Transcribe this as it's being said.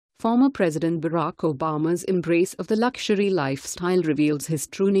Former President Barack Obama's embrace of the luxury lifestyle reveals his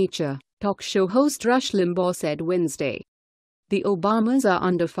true nature, talk show host Rush Limbaugh said Wednesday. The Obamas are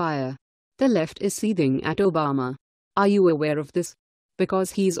under fire. The left is seething at Obama. Are you aware of this?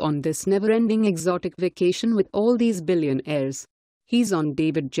 Because he's on this never-ending exotic vacation with all these billionaires. He's on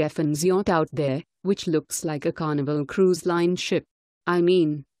David Jeffen's yacht out there, which looks like a Carnival Cruise Line ship. I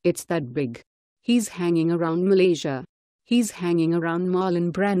mean, it's that big. He's hanging around Malaysia. He's hanging around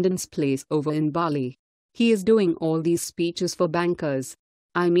Marlon Brando's place over in Bali. He is doing all these speeches for bankers.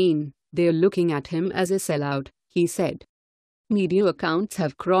 I mean, they're looking at him as a sellout, he said. Media accounts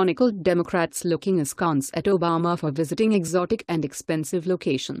have chronicled Democrats looking askance at Obama for visiting exotic and expensive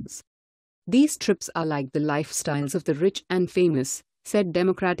locations. These trips are like the lifestyles of the rich and famous, said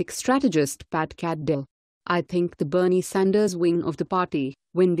Democratic strategist Pat Caddell. I think the Bernie Sanders wing of the party,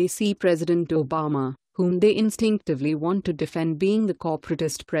 when they see President Obama, whom they instinctively want to defend being the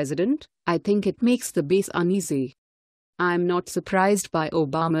corporatist president, I think it makes the base uneasy. I'm not surprised by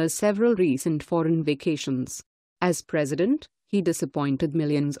Obama's several recent foreign vacations. As president, he disappointed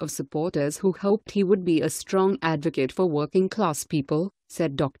millions of supporters who hoped he would be a strong advocate for working-class people,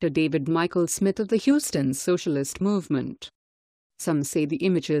 said Dr. David Michael Smith of the Houston Socialist Movement. Some say the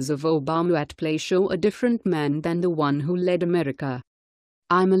images of Obama at play show a different man than the one who led America.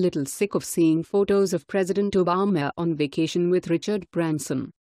 I'm a little sick of seeing photos of President Obama on vacation with Richard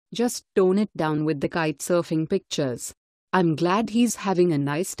Branson. Just tone it down with the kite-surfing pictures. I'm glad he's having a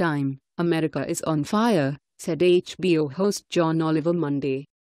nice time. America is on fire, said HBO host John Oliver Monday.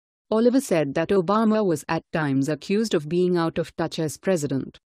 Oliver said that Obama was at times accused of being out of touch as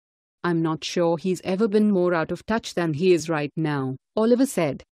president. I'm not sure he's ever been more out of touch than he is right now, Oliver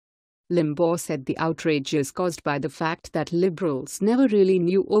said. Limbaugh said the outrage is caused by the fact that liberals never really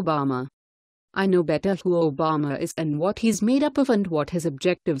knew Obama. I know better who Obama is and what he's made up of and what his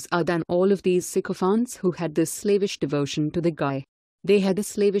objectives are than all of these sycophants who had this slavish devotion to the guy. They had a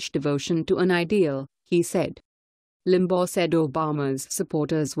slavish devotion to an ideal, he said. Limbaugh said Obama's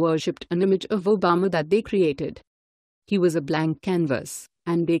supporters worshipped an image of Obama that they created. He was a blank canvas,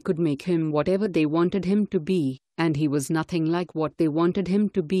 and they could make him whatever they wanted him to be, and he was nothing like what they wanted him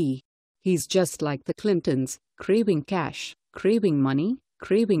to be. He's just like the Clintons, craving cash, craving money,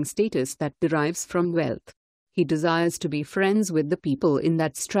 craving status that derives from wealth. He desires to be friends with the people in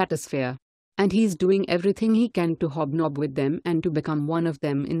that stratosphere. And he's doing everything he can to hobnob with them and to become one of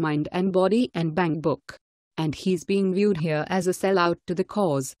them in mind and body and bank book. And he's being viewed here as a sellout to the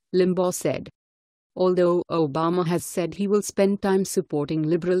cause, Limbaugh said. Although Obama has said he will spend time supporting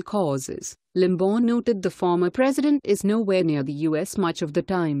liberal causes, Limbaugh noted the former president is nowhere near the US much of the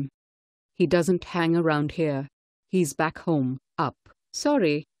time. He doesn't hang around here. He's back home,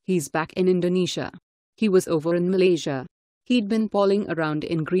 he's back in Indonesia. He was over in Malaysia. He'd been palling around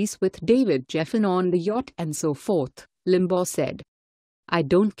in Greece with David Jeffen on the yacht and so forth, Limbaugh said. I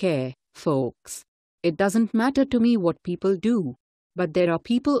don't care, folks. It doesn't matter to me what people do. But there are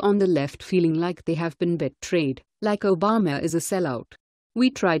people on the left feeling like they have been betrayed, like Obama is a sellout.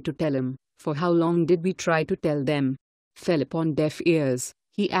 We tried to tell him. For how long did we try to tell them? Fell upon deaf ears,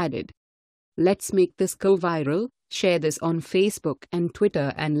 he added. Let's make this go viral, share this on Facebook and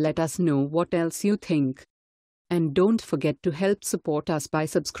Twitter and let us know what else you think. And don't forget to help support us by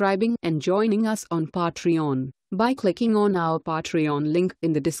subscribing and joining us on Patreon, by clicking on our Patreon link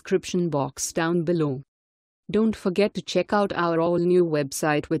in the description box down below. Don't forget to check out our all-new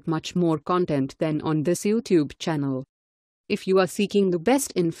website with much more content than on this YouTube channel. If you are seeking the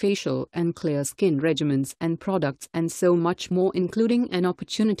best in facial and clear skin regimens and products and so much more, including an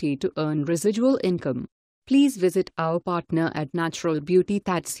opportunity to earn residual income, please visit our partner at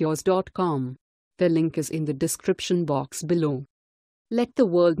naturalbeautythat'syours.com. The link is in the description box below. Let the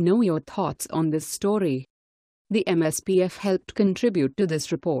world know your thoughts on this story. The MSPF helped contribute to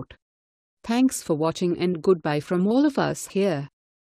this report. Thanks for watching and goodbye from all of us here.